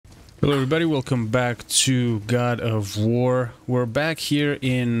Hello everybody, welcome back to God of War. We're back here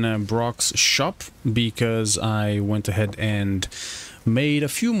in Brock's shop because I went ahead and made a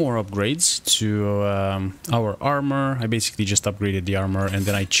few more upgrades to our armor. I basically just upgraded the armor and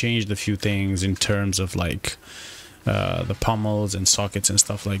then I changed a few things in terms of like the pommels and sockets and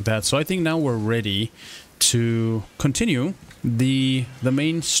stuff like that. So I think now we're ready to continue the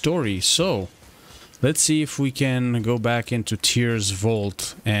main story. So let's see if we can go back into Tyr's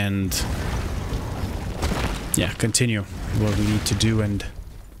vault and, yeah, continue what we need to do, and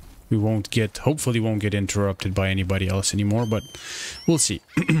we won't get, hopefully won't get interrupted by anybody else anymore, but we'll see.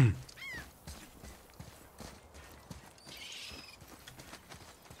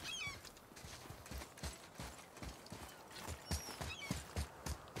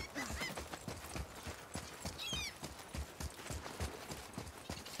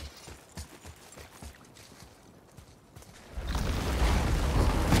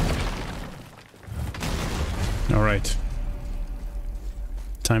 Alright.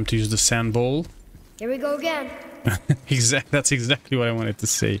 Time to use the sand bowl. Here we go again. That's exactly what I wanted to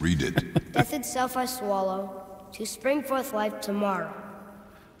say. Read it. Death itself I swallow, to spring forth life tomorrow.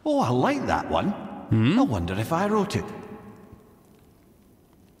 Oh, I like that one. I wonder if I wrote it.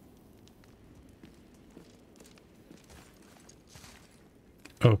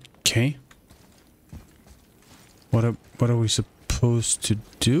 Okay. What are we supposed to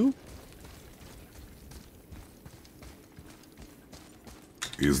do?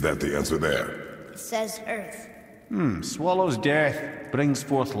 Is that the answer there? It says Earth. Swallows death, brings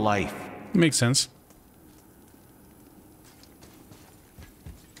forth life. Makes sense.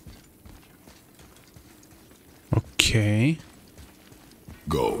 Okay.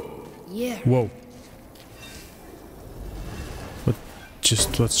 Go. Yeah. Whoa.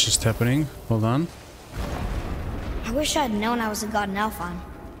 What's just happening? Hold on. I wish I'd known I was a god in Elfheim.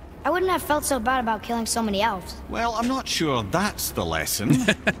 I wouldn't have felt so bad about killing so many elves. Well, I'm not sure that's the lesson.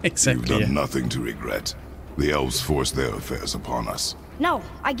 Exactly. You've done nothing to regret. The elves forced their affairs upon us. No,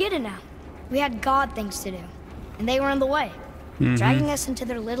 I get it now. We had god things to do, and they were in the way, dragging us into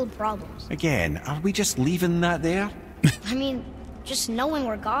their little problems. Again, are we just leaving that there? I mean, just knowing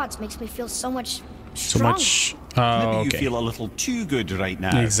we're gods makes me feel so much So stronger. much. Maybe Oh, you okay. feel a little too good right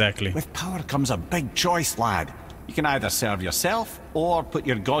now. Exactly. With power comes a big choice, lad. You can either serve yourself, or put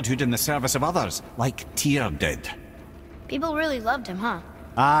your godhood in the service of others, like Tyr did. People really loved him, huh?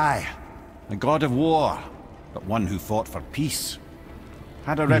 Aye, a god of war, but one who fought for peace.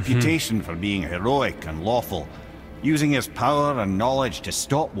 Had a reputation for being heroic and lawful, using his power and knowledge to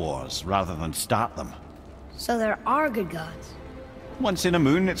stop wars rather than start them. So there are good gods. Once in a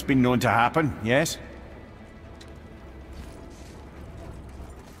moon, it's been known to happen, yes?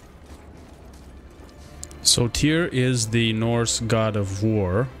 So Tyr is the Norse god of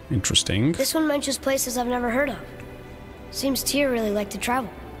war. Interesting. This one mentions places I've never heard of. Seems Tyr really liked to travel.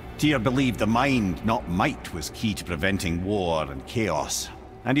 Tyr believed the mind, not might, was key to preventing war and chaos.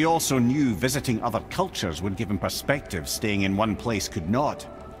 And he also knew visiting other cultures would give him perspective staying in one place could not.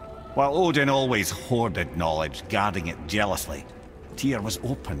 While Odin always hoarded knowledge, guarding it jealously, Tyr was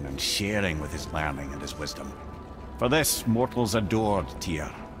open and sharing with his learning and his wisdom. For this, mortals adored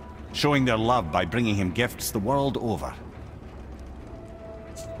Tyr, showing their love by bringing him gifts the world over.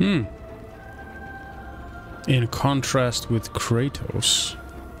 In contrast with Kratos.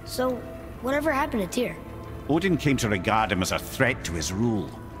 So, whatever happened to Tyr? Odin came to regard him as a threat to his rule.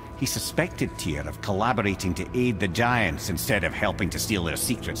 He suspected Tyr of collaborating to aid the giants instead of helping to steal their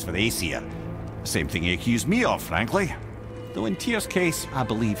secrets for the Aesir. Same thing he accused me of, frankly. Though in Tyr's case, I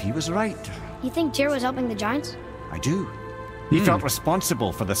believe he was right. You think Tyr was helping the giants? I do. He felt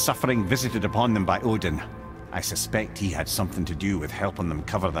responsible for the suffering visited upon them by Odin. I suspect he had something to do with helping them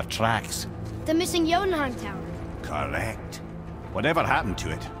cover their tracks. The missing Jotunheim Tower. Correct. Whatever happened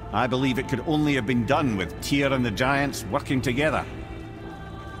to it, I believe it could only have been done with Tyr and the giants working together.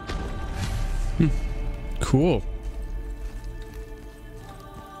 Cool.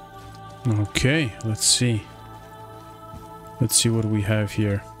 Okay, let's see. Let's see what we have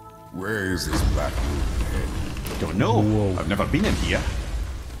here. Where is this black room head? Don't know. Whoa. I've never been in here.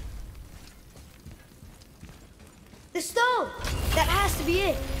 The stone! That has to be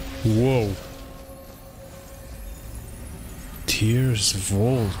it! Whoa. Tyr's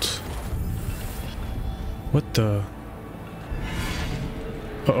vault. What the?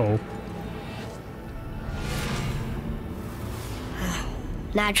 Uh-oh.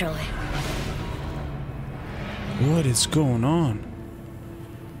 Naturally. What is going on?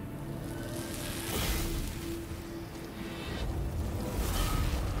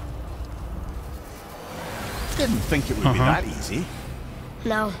 Didn't think it would be that easy.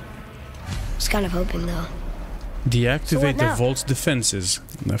 No, was kind of hoping, though. Deactivate the now? vault's defenses,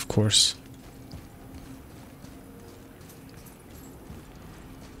 of course.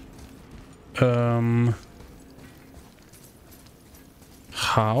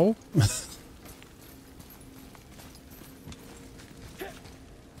 How?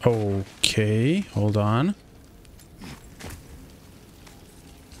 Okay, hold on.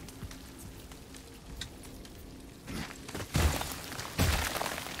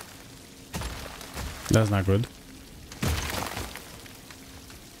 That's not good.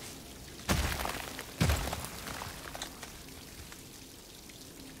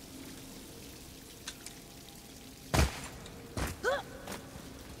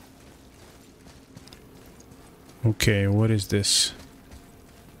 Okay, what is this?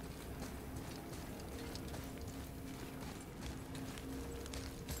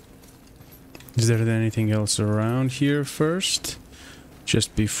 Is there anything else around here first?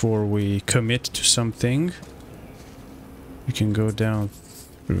 Just before we commit to something. We can go down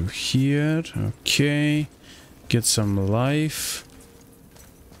through here. Okay. Get some life.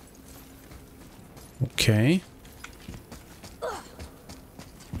 Okay.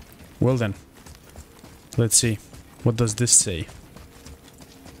 Well then. Let's see. What does this say?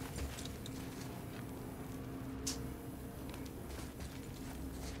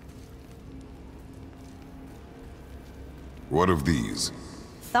 What of these?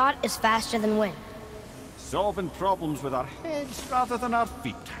 Thought is faster than wind. Solving problems with our heads rather than our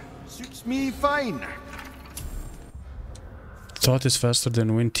feet. Suits me fine. Thought is faster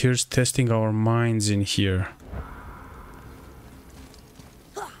than wind. Tears testing our minds in here.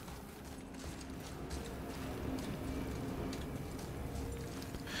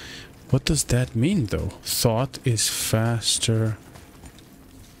 What does that mean, though? Thought is faster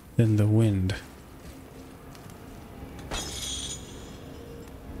than the wind.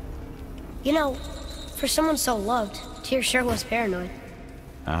 You know, for someone so loved, Tyr sure was paranoid.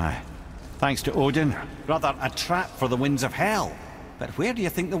 Aye. Thanks to Odin, rather a trap for the winds of hell. But where do you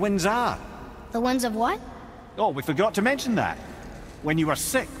think the winds are? The winds of what? Oh, we forgot to mention that. When you were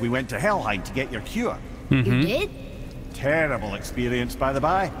sick, we went to Helheim to get your cure. You did? Terrible experience, by the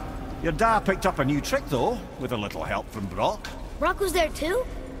by. Your dad picked up a new trick, though, with a little help from Brock. Brock was there too?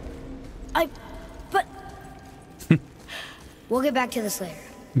 But... We'll get back to this later.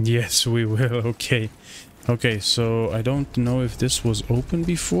 Yes, we will. Okay. Okay, so I don't know if this was open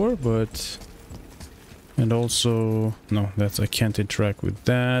before, but... And also... No, that's... I can't interact with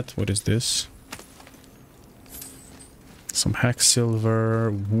that. What is this? Some hack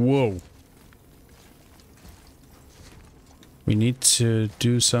silver. Whoa! We need to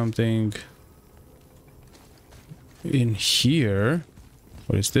do something... in here.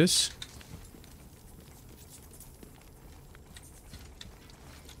 What is this?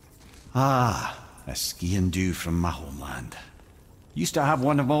 Ah, a ski do from my homeland. Used to have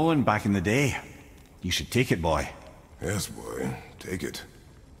one of my own back in the day. You should take it, boy. Yes, boy. Take it.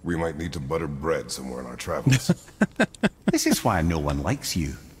 We might need to butter bread somewhere in our travels. This is why no one likes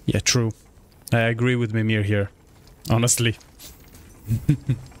you. Yeah, true. I agree with Mimir here. Honestly.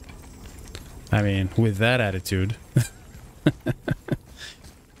 I mean, with that attitude.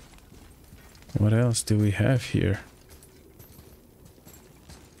 What else do we have here?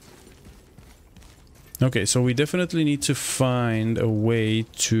 Okay, so we definitely need to find a way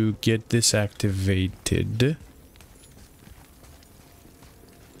to get this activated.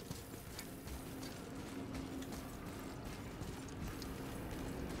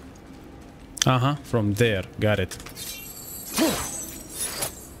 Uh-huh, from there. Got it.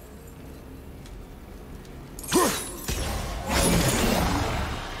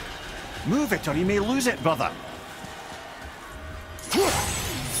 Move it or you may lose it, brother.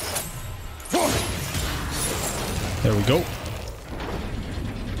 There we go.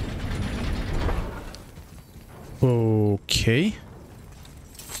 Okay.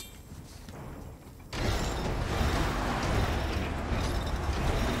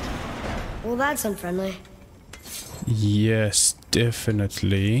 Well, that's unfriendly. Yes,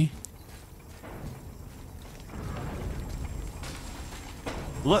 definitely.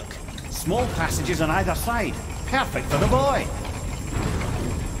 Look, small passages on either side. Perfect for the boy.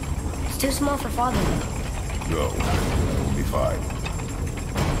 It's too small for father. No, we'll be fine.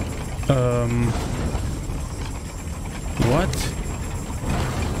 What?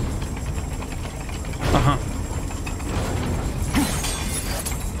 Uh-huh.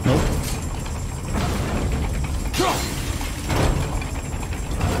 Nope.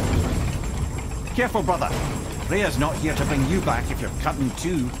 Careful, brother. Rhea's not here to bring you back if you're cutting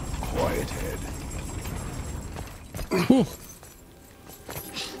too. Quiet head. Whew.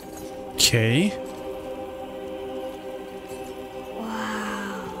 Okay.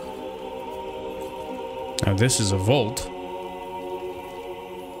 Wow. Now this is a vault.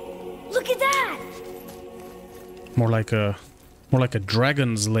 Look at that! More like a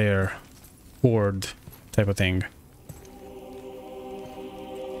dragon's lair hoard type of thing.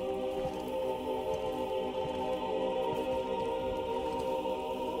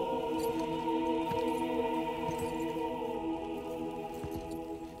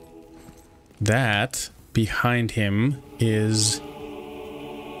 That behind him is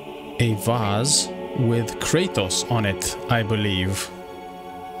a vase with Kratos on it, I believe.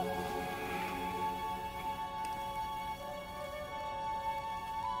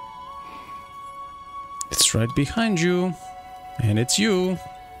 It's right behind you, and it's you.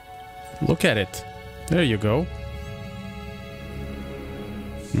 Look at it. There you go.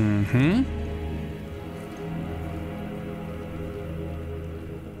 Mm-hmm.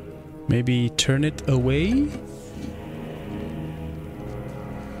 Maybe turn it away?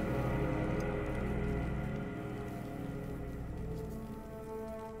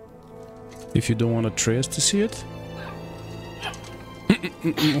 If you don't want Atreus to see it?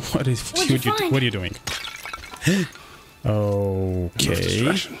 What are you doing?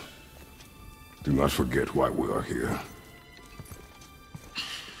 Okay. Do not forget why we are here.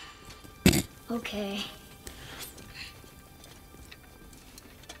 Okay.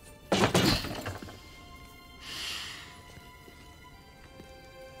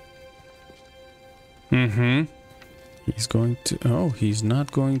 Mm-hmm. He's going to... Oh, he's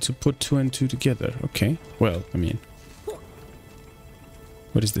not going to put 2 and 2 together. Okay. Well, I mean...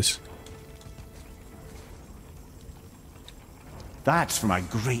 What is this? That's from a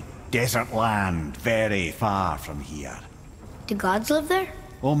great desert land, very far from here. Do gods live there?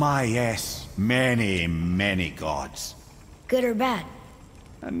 Oh my, yes. Many, many gods. Good or bad?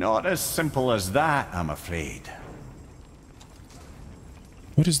 And not as simple as that, I'm afraid.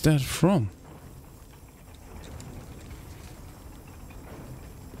 What is that from?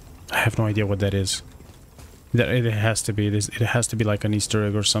 I have no idea what that is. It has to be this. It has to be like an Easter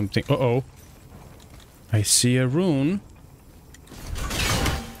egg or something. Uh-oh. I see a rune.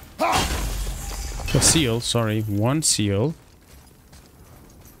 A seal, sorry. 1 seal.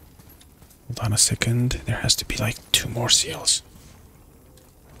 Hold on a second. There has to be like 2 more seals.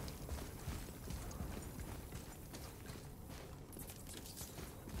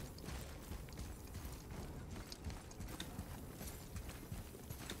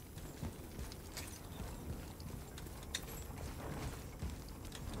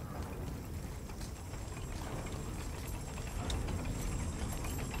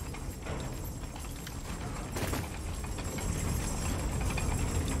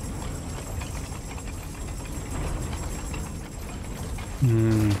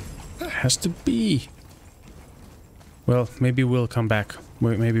 Has to be. Well, maybe we'll come back.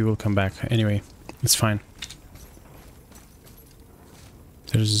 Maybe we'll come back. Anyway, it's fine.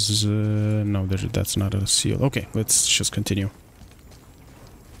 There's no, that's not a seal. Okay, let's just continue.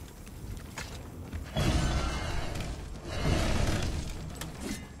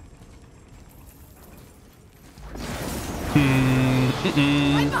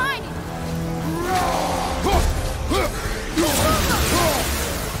 Right behind you!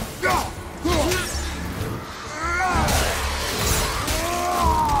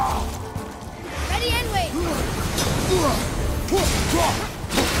 Ready and wait!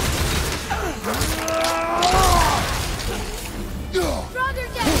 Brother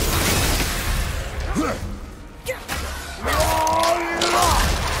dead! Look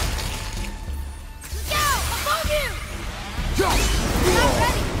out! Above you! Not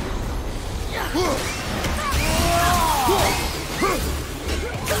ready!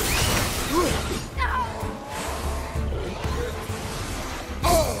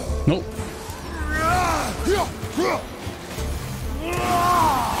 Nope.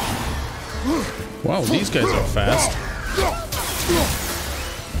 Wow, these guys are fast.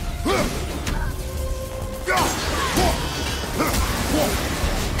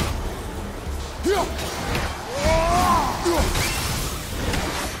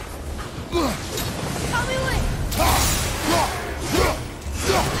 Help me with!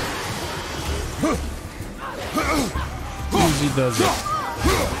 Easy does it.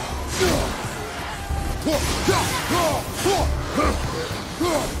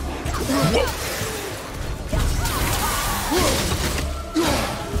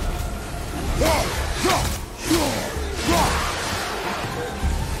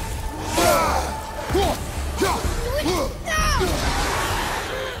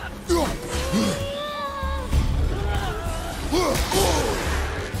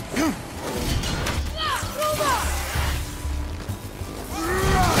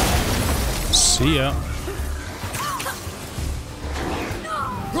 See ya.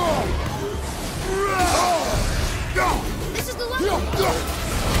 This is the level.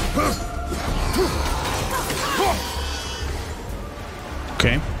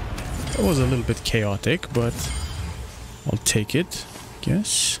 Okay. That was a little bit chaotic, but I'll take it,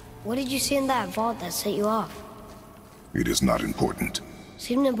 guess. What did you see in that vault that set you off? It is not important.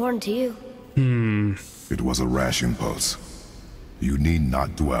 Seemed important to you. It was a rash impulse. You need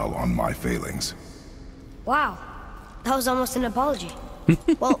not dwell on my failings. Wow. That was almost an apology.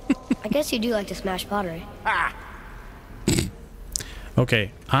 Well, I guess you do like to smash pottery.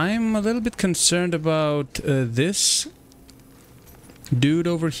 Okay, I'm a little bit concerned about this dude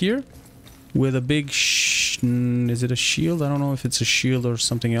over here with a big is it a shield? I don't know if it's a shield or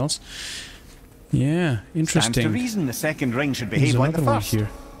something else. Yeah, interesting. Stands to reason the second ring should behave like the first. Here.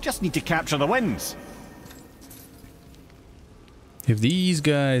 Just need to capture the winds. If these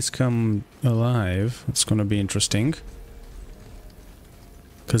guys come alive, it's gonna be interesting.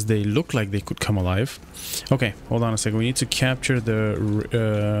 Because they look like they could come alive. Okay, hold on a second. We need to capture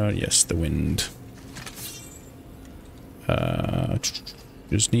the... yes, the wind.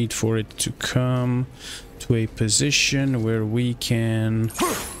 Just need for it to come to a position where we can...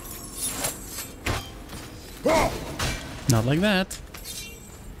 Not like that.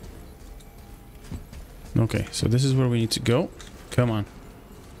 Okay, so this is where we need to go. Come on.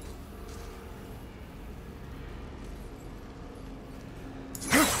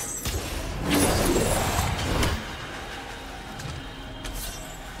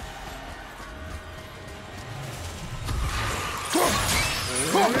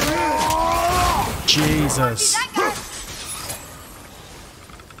 Jesus.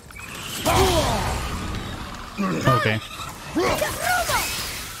 Okay.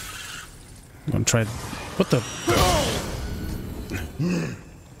 I'm gonna try... What the...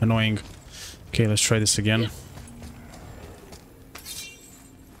 Annoying. Okay, let's try this again.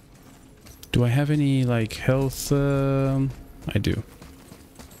 Do I have any, like, health? I do.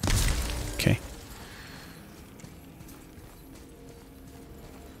 Okay.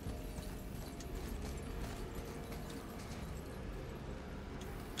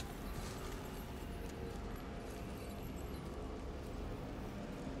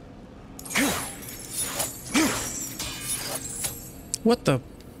 What the...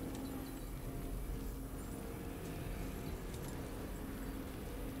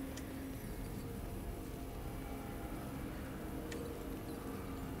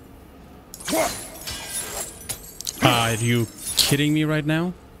 Are you kidding me right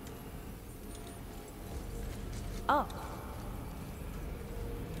now? Oh.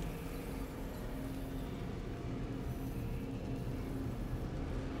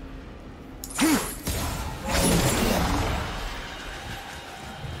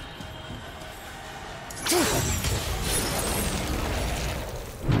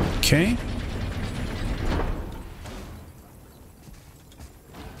 Okay.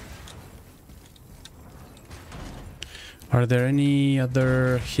 Are there any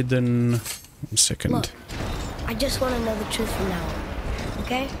other hidden... One second. Look, I just want to know the truth from now on,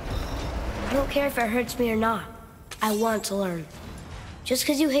 okay? I don't care if it hurts me or not. I want to learn. Just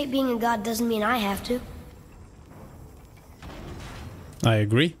because you hate being a god doesn't mean I have to. I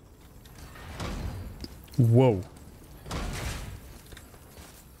agree. Whoa.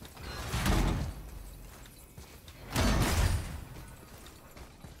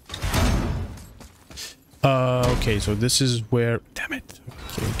 Okay, so this is where... Damn it.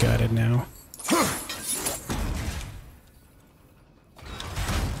 Okay, got it now.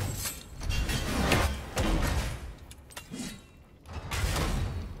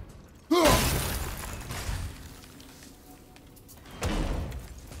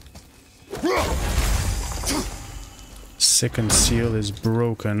 Second seal is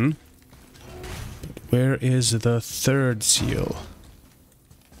broken. But where is the third seal?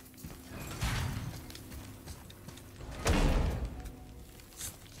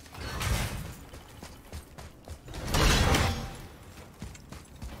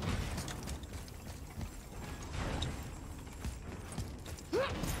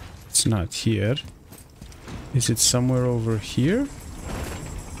 It's not here. Is it somewhere over here?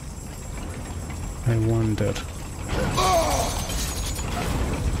 I wonder.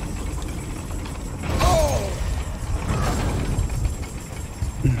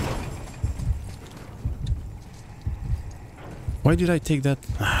 Why did I take that?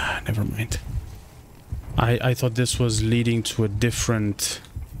 Ah, never mind. I thought this was leading to a different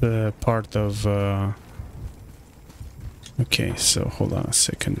part of... Okay, so hold on a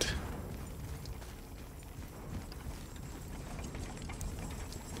second.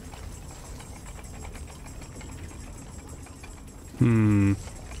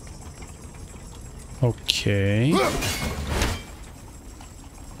 Okay.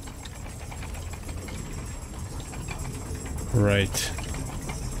 Right.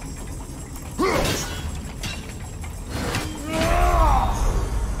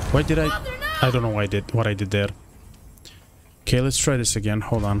 Why did I don't know why what I did there. Okay, let's try this again.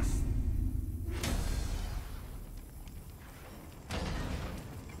 Hold on.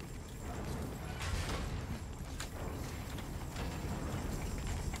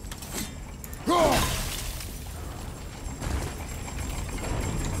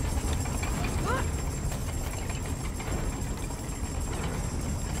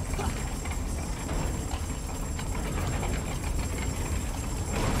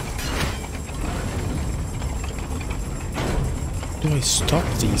 Do I stop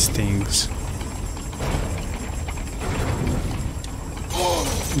these things?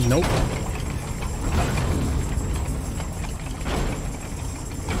 Nope.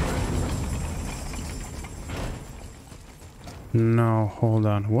 No, hold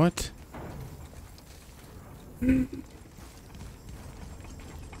on. What?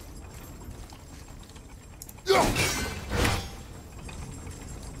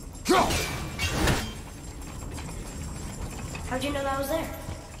 How'd you know that was there?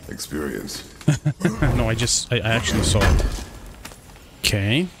 Experience. No, I actually saw it.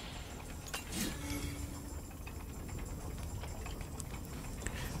 Okay.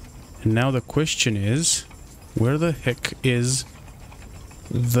 And now the question is, where the heck is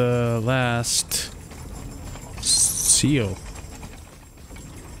the last seal?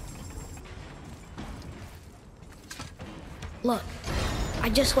 Look, I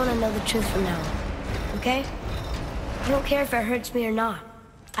just want to know the truth from now on, okay? I don't care if it hurts me or not.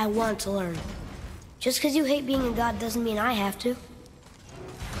 I want to learn. Just because you hate being a god doesn't mean I have to.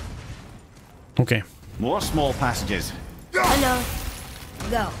 Okay. More small passages. I know.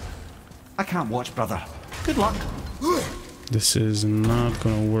 Go. I can't watch, brother. Good luck. This is not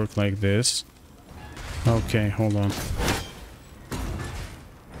gonna work like this. Okay, hold on.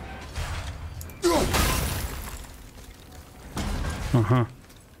 Uh-huh.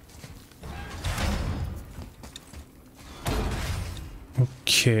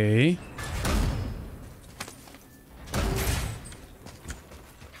 Okay.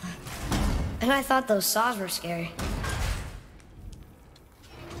 And I thought those saws were scary.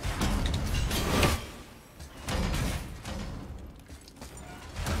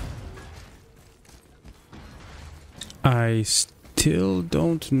 I still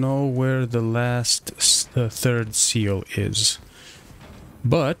don't know where the last third seal is.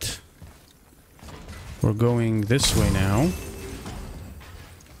 But we're going this way now.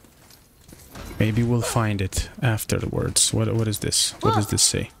 Maybe we'll find it afterwards. What is this? What does this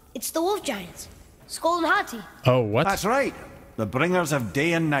say? It's the wolf giants. Skull and Hati. Oh, what? That's right. The bringers of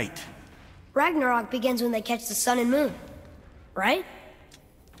day and night. Ragnarok begins when they catch the sun and moon. Right?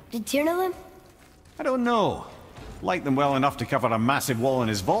 Did Tyr know them? I don't know. Like them well enough to cover a massive wall in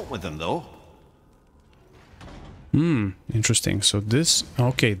his vault with them, though. Interesting. So this...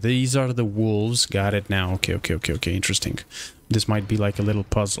 Okay, these are the wolves. Got it now. Okay. Interesting. This might be like a little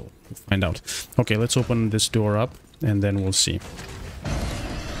puzzle. We'll find out. Okay, let's open this door up, and then we'll see.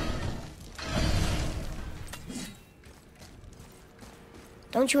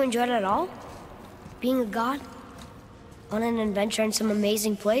 Don't you enjoy it at all? Being a god? On an adventure in some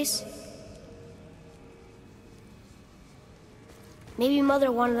amazing place? Maybe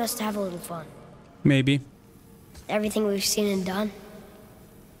Mother wanted us to have a little fun. Maybe. Everything we've seen and done.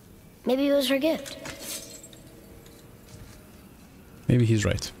 Maybe it was her gift. Maybe he's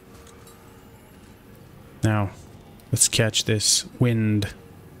right. Now, let's catch this wind.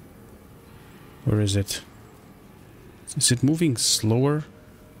 Where is it? Is it moving slower?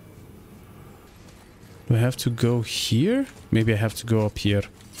 Do I have to go here? Maybe I have to go up here.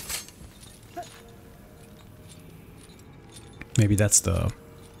 Maybe that's the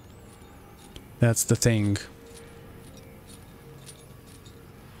thing.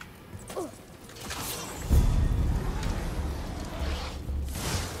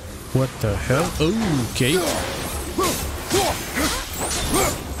 What the hell? Oh, okay.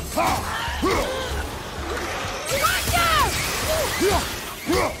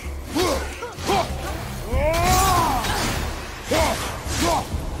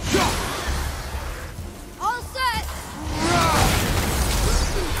 All set!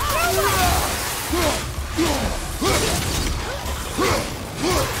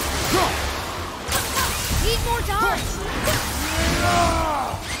 Need more time!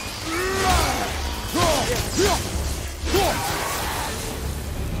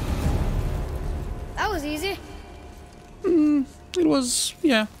 was,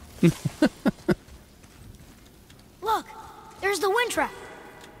 yeah. Look, there's the wind trap.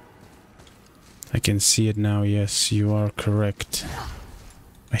 I can see it now, yes, you are correct.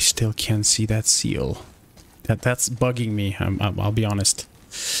 I still can't see that seal. That's bugging me, I'll be honest.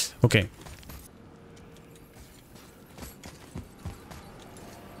 Okay.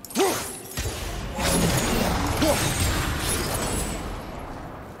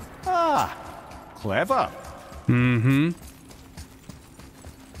 Ah, clever. Mm-hmm.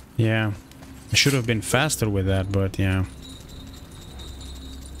 Yeah. I should have been faster with that, but yeah.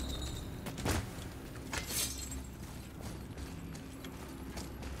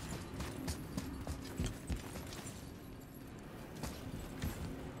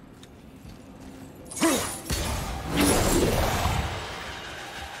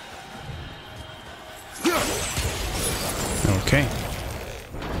 Okay.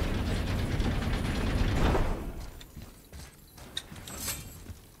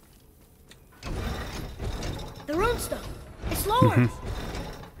 The rune stone. It's lower.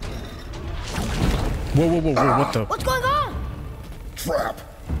 Whoa, whoa, whoa, whoa, what the? What's going on? Trap!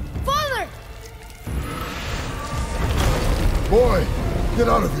 Father! Boy, get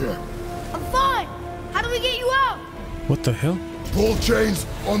out of here! I'm fine. How do we get you out? What the hell? Pull chains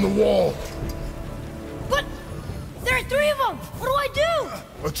on the wall! But there are 3 of them. What do I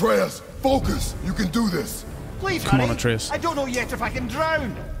do? Atreus, focus! You can do this! Please, Come on, Harry. Atreus. I don't know yet if I can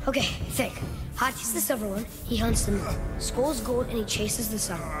drown. Okay, think. Hati's the silver one. He hunts the moon. Skull's gold and he chases the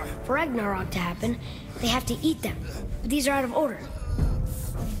sun. For Ragnarok to happen, they have to eat them. But these are out of order.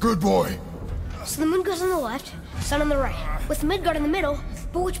 Good boy! So the moon goes on the left, sun on the right. With Midgard in the middle,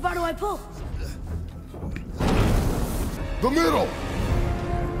 but which bar do I pull? The middle!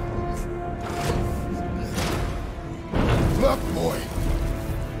 Left, boy!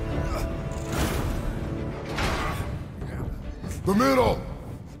 The middle!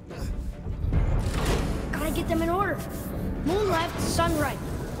 Gotta get them in order. Moon left, sun right.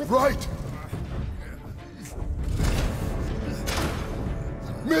 With Right!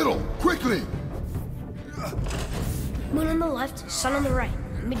 Middle! Quickly! moon on the left, sun on the right.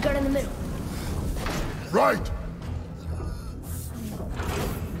 Midgard in the middle. Right!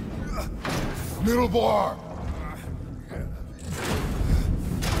 Middle bar!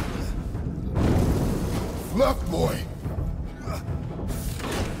 Left, boy!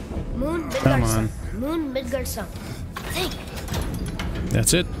 Moon, Midgard, Come sun. on. Moon, Midgard, sun. Think.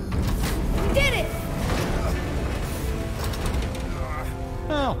 That's it? We did it!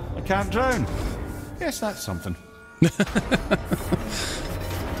 Well, I can't drown. Guess that's something. We're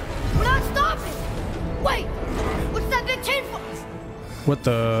not stopping! Wait! What's that big chain for? What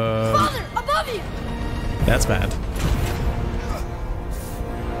the? Father, above you! That's bad.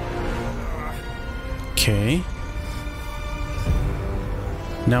 Okay.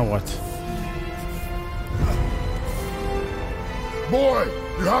 Now what? Boy,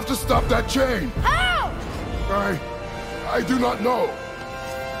 you have to stop that chain! How? I do not know.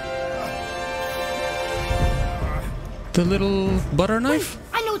 The little butter knife?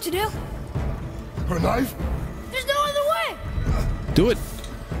 I know what to do. Her knife? There's no other way! Do it.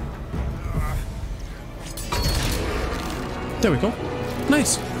 There we go.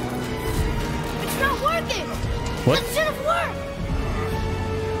 Nice. It's not working! What? That should have worked!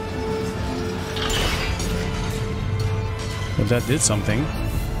 Well, that did something.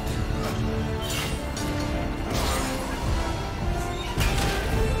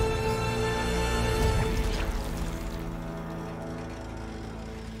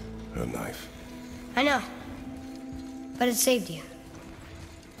 Her knife. I know. But it saved you.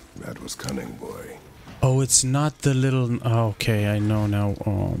 That was cunning, boy. Oh, it's not the little... Oh, okay, I know now.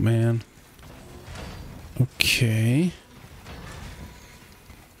 Oh, man. Okay.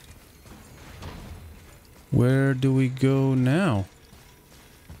 Where do we go now?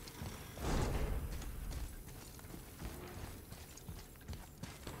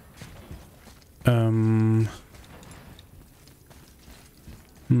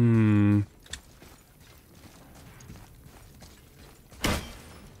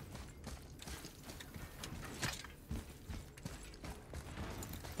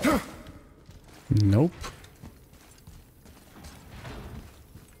 Nope.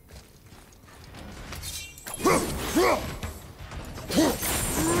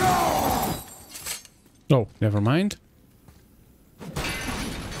 Oh, never mind.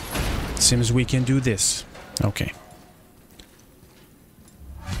 Seems we can do this. Okay.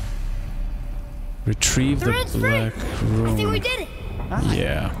 Retrieve The the red's free! black I think we rune. did it!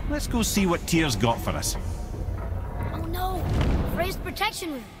 Yeah. Let's go see what Tyr's got for us. Oh no! Raised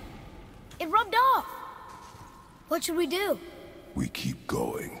protection rune. It rubbed off! What should we do? we keep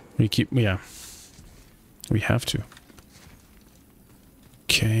going. Yeah. We have to.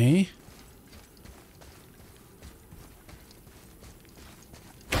 Okay.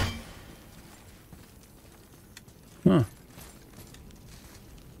 Huh.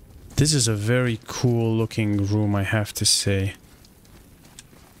 This is a very cool looking room, I have to say.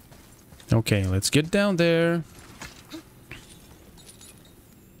 Okay, let's get down there.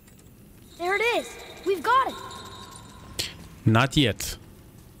 There it is. We've got it. Not yet.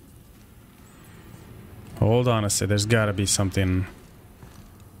 Hold on a sec. There's gotta be something.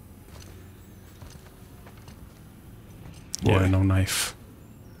 Yeah, Boy. no knife.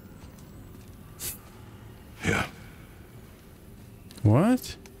 Yeah.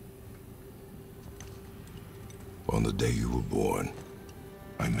 What? On the day you were born,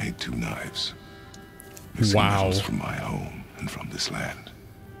 I made 2 knives. Missing Wow. metals from my home and from this land.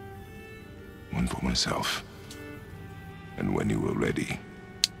 One for myself. And when you were ready,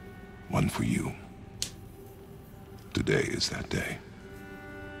 one for you. Today is that day.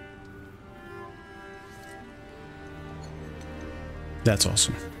 That's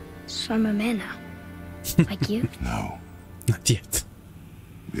awesome. So I'm a man now. Like you? No, Not yet.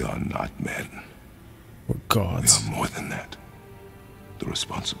 we are not men. We're We gods. are more than that. The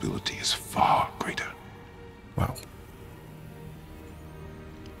responsibility is far greater. Wow.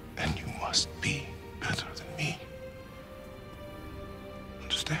 And you must be better than me.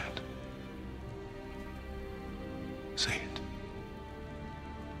 Understand? Say it.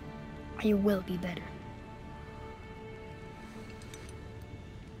 You will be better.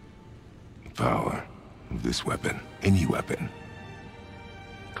 The power of this weapon, any weapon,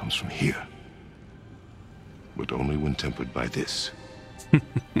 comes from here. But only when tempered by this.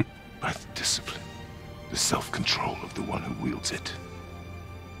 By the discipline, the self-control of the one who wields it.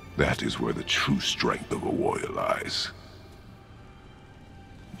 That is where the true strength of a warrior lies.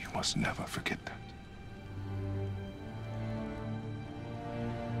 You must never forget that.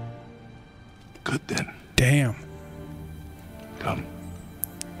 Good then. Damn. Come.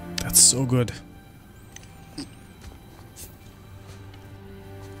 That's so good.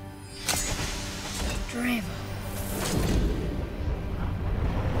 Driver.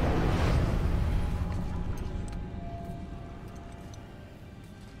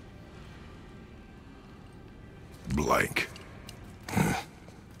 Blank.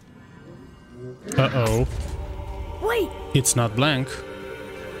 Uh-oh. Wait! It's not blank.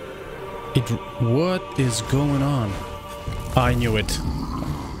 What is going on? I knew it.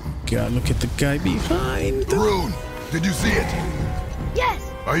 God, look at the guy behind. Rune, did you see it? Yes!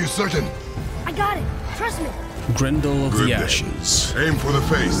 Are you certain? I got it! Trust me! Grendel of Good the then. Ashes. Aim for the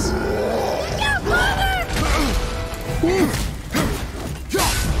face. No, Father!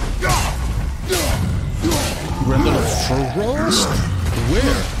 Grendel of Frost?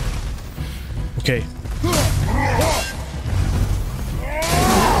 Where? Okay.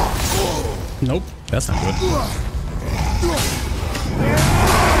 Nope, that's not good.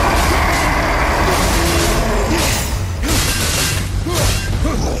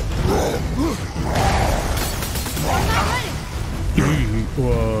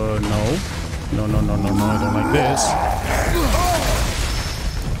 No. No, no, no, no, no, I don't like this.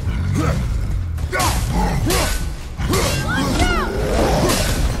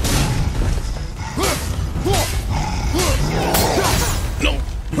 No.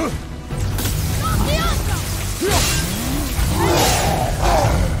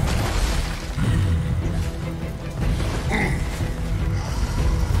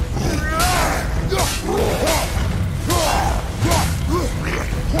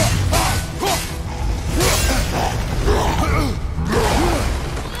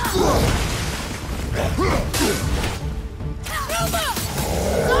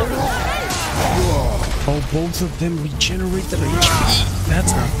 Oh, both of them regenerate their HP.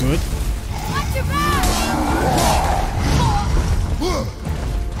 That's not good. Watch your back!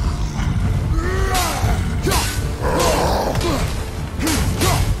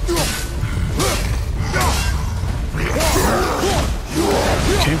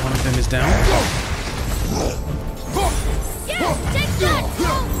 Okay, one of them is down. Yes! Take that!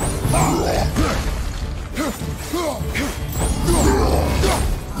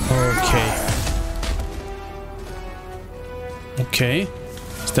 Okay. Okay.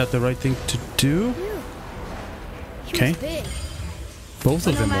 Is that the right thing to do? Okay. Big. Both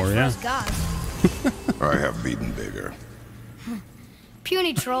of them were, yeah. I have beaten bigger.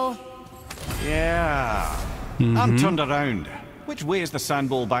 Puny troll. Yeah. I'm turned around. Which way is the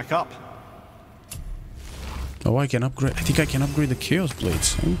sandball back up? Oh, I can upgrade. I think I can upgrade the Chaos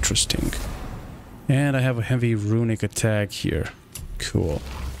Blades. Interesting. And I have a heavy runic attack here. Cool.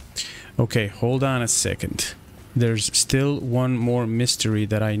 Okay, hold on a second. There's still one more mystery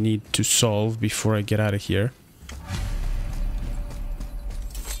that I need to solve before I get out of here.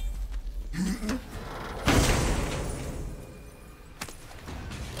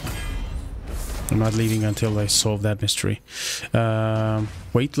 I'm not leaving until I solve that mystery.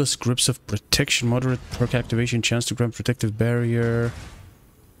 Weightless grips of protection, moderate perk activation, chance to grant protective barrier.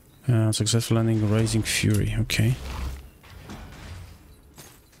 Successful landing, raising fury. Okay.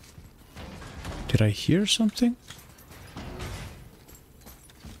 Did I hear something?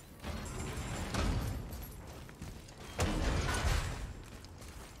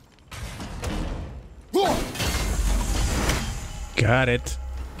 Got it.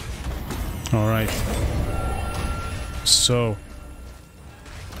 All right. So,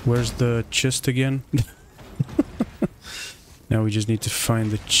 where's the chest again? Now we just need to find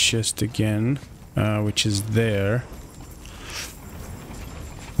the chest again, which is there.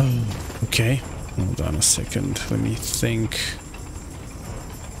 Oh, okay. Hold on a second. Let me think.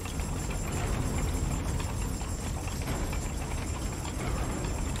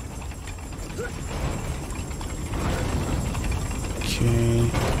 Okay.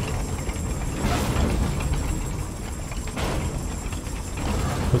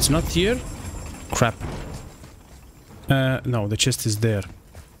 What's not here? Crap. No, the chest is there.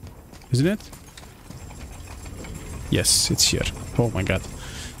 Isn't it? Yes, it's here. Oh my god.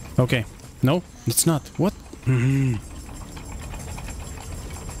 Okay. No, it's not. What?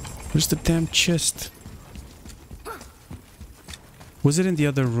 Where's the damn chest? Was it in the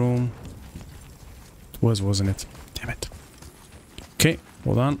other room? It was, wasn't it? Damn it. Okay,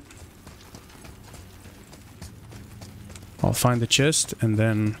 hold on. I'll find the chest and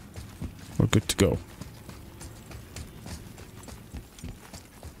then we're good to go.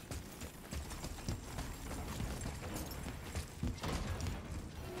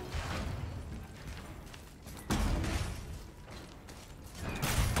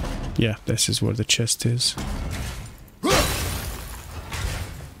 Yeah, this is where the chest is.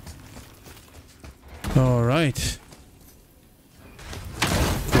 All right.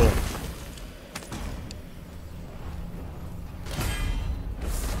 Cool.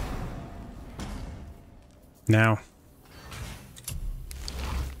 Now.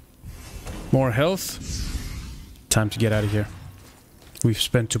 More health. Time to get out of here. We've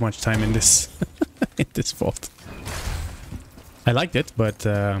spent too much time in this in this vault. I liked it, but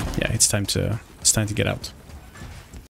yeah, it's time to get out.